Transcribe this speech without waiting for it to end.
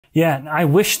Yeah, I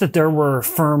wish that there were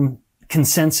firm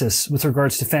consensus with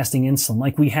regards to fasting insulin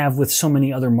like we have with so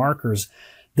many other markers.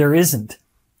 There isn't.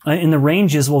 And the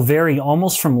ranges will vary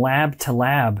almost from lab to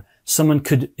lab. Someone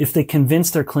could, if they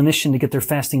convince their clinician to get their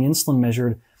fasting insulin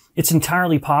measured, it's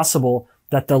entirely possible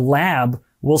that the lab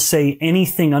will say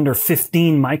anything under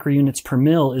 15 microunits per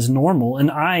mil is normal.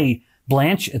 And I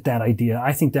blanch at that idea.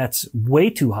 I think that's way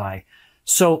too high.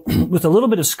 So with a little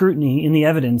bit of scrutiny in the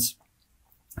evidence,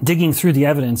 digging through the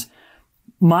evidence,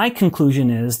 my conclusion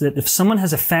is that if someone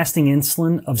has a fasting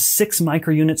insulin of 6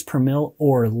 microunits per mil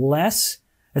or less,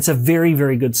 it's a very,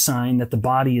 very good sign that the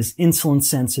body is insulin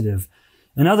sensitive.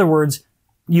 In other words,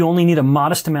 you only need a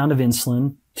modest amount of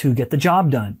insulin to get the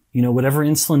job done. You know, whatever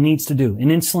insulin needs to do.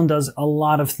 And insulin does a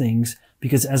lot of things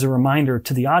because, as a reminder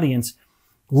to the audience,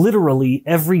 literally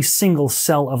every single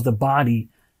cell of the body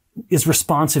is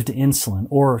responsive to insulin.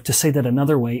 Or to say that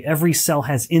another way, every cell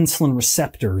has insulin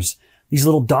receptors, these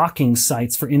little docking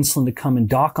sites for insulin to come and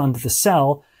dock onto the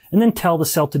cell and then tell the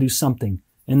cell to do something.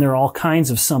 And there are all kinds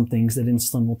of somethings that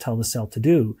insulin will tell the cell to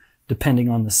do, depending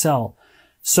on the cell.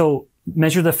 So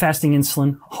measure the fasting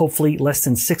insulin, hopefully less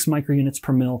than 6 microunits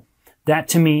per mil. That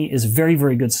to me is a very,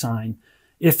 very good sign.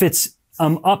 If it's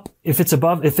if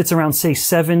it's around, say,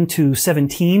 7 to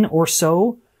 17 or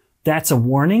so, that's a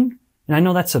warning. And I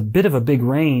know that's a bit of a big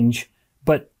range,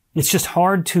 but it's just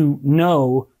hard to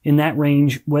know in that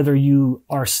range whether you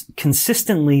are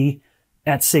consistently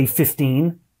at, say,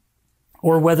 15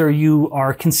 or whether you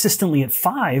are consistently at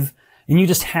 5 and you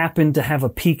just happen to have a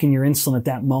peak in your insulin at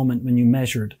that moment when you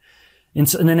measured. And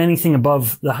then anything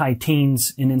above the high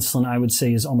teens in insulin, I would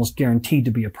say, is almost guaranteed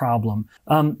to be a problem.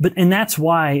 And that's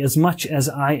why, as much as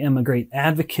I am a great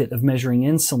advocate of measuring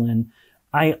insulin,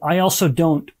 I also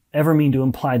don't ever mean to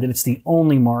imply that it's the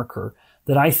only marker.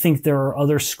 That I think there are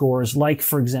other scores, like,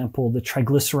 for example, the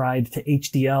triglyceride to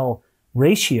HDL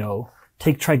ratio.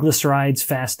 Take triglycerides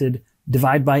fasted,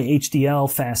 divide by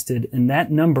HDL fasted, and that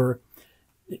number,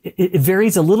 it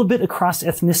varies a little bit across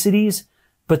ethnicities,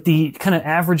 but the kind of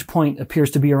average point appears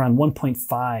to be around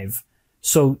 1.5.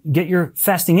 So get your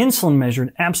fasting insulin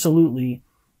measured, absolutely,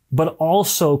 but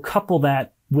also couple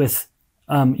that with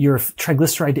your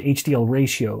triglyceride to HDL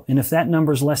ratio. And if that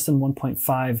number is less than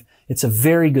 1.5, it's a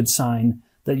very good sign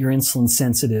that you're insulin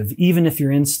sensitive. Even if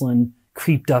your insulin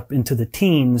creeped up into the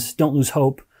teens, don't lose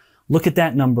hope. Look at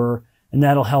that number, and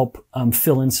that'll help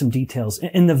fill in some details.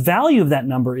 And the value of that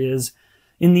number is,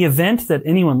 in the event that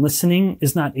anyone listening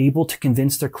is not able to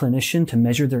convince their clinician to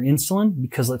measure their insulin,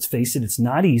 because let's face it, it's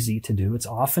not easy to do. It's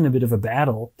often a bit of a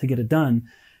battle to get it done.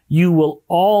 You will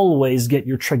always get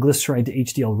your triglyceride to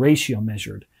HDL ratio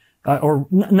measured, or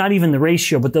not even the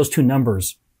ratio, but those two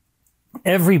numbers.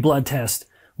 Every blood test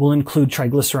will include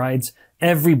triglycerides.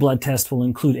 Every blood test will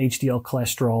include HDL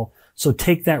cholesterol. So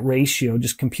take that ratio,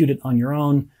 just compute it on your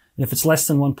own. And if it's less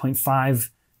than 1.5,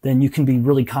 then you can be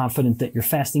really confident that your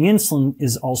fasting insulin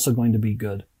is also going to be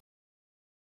good.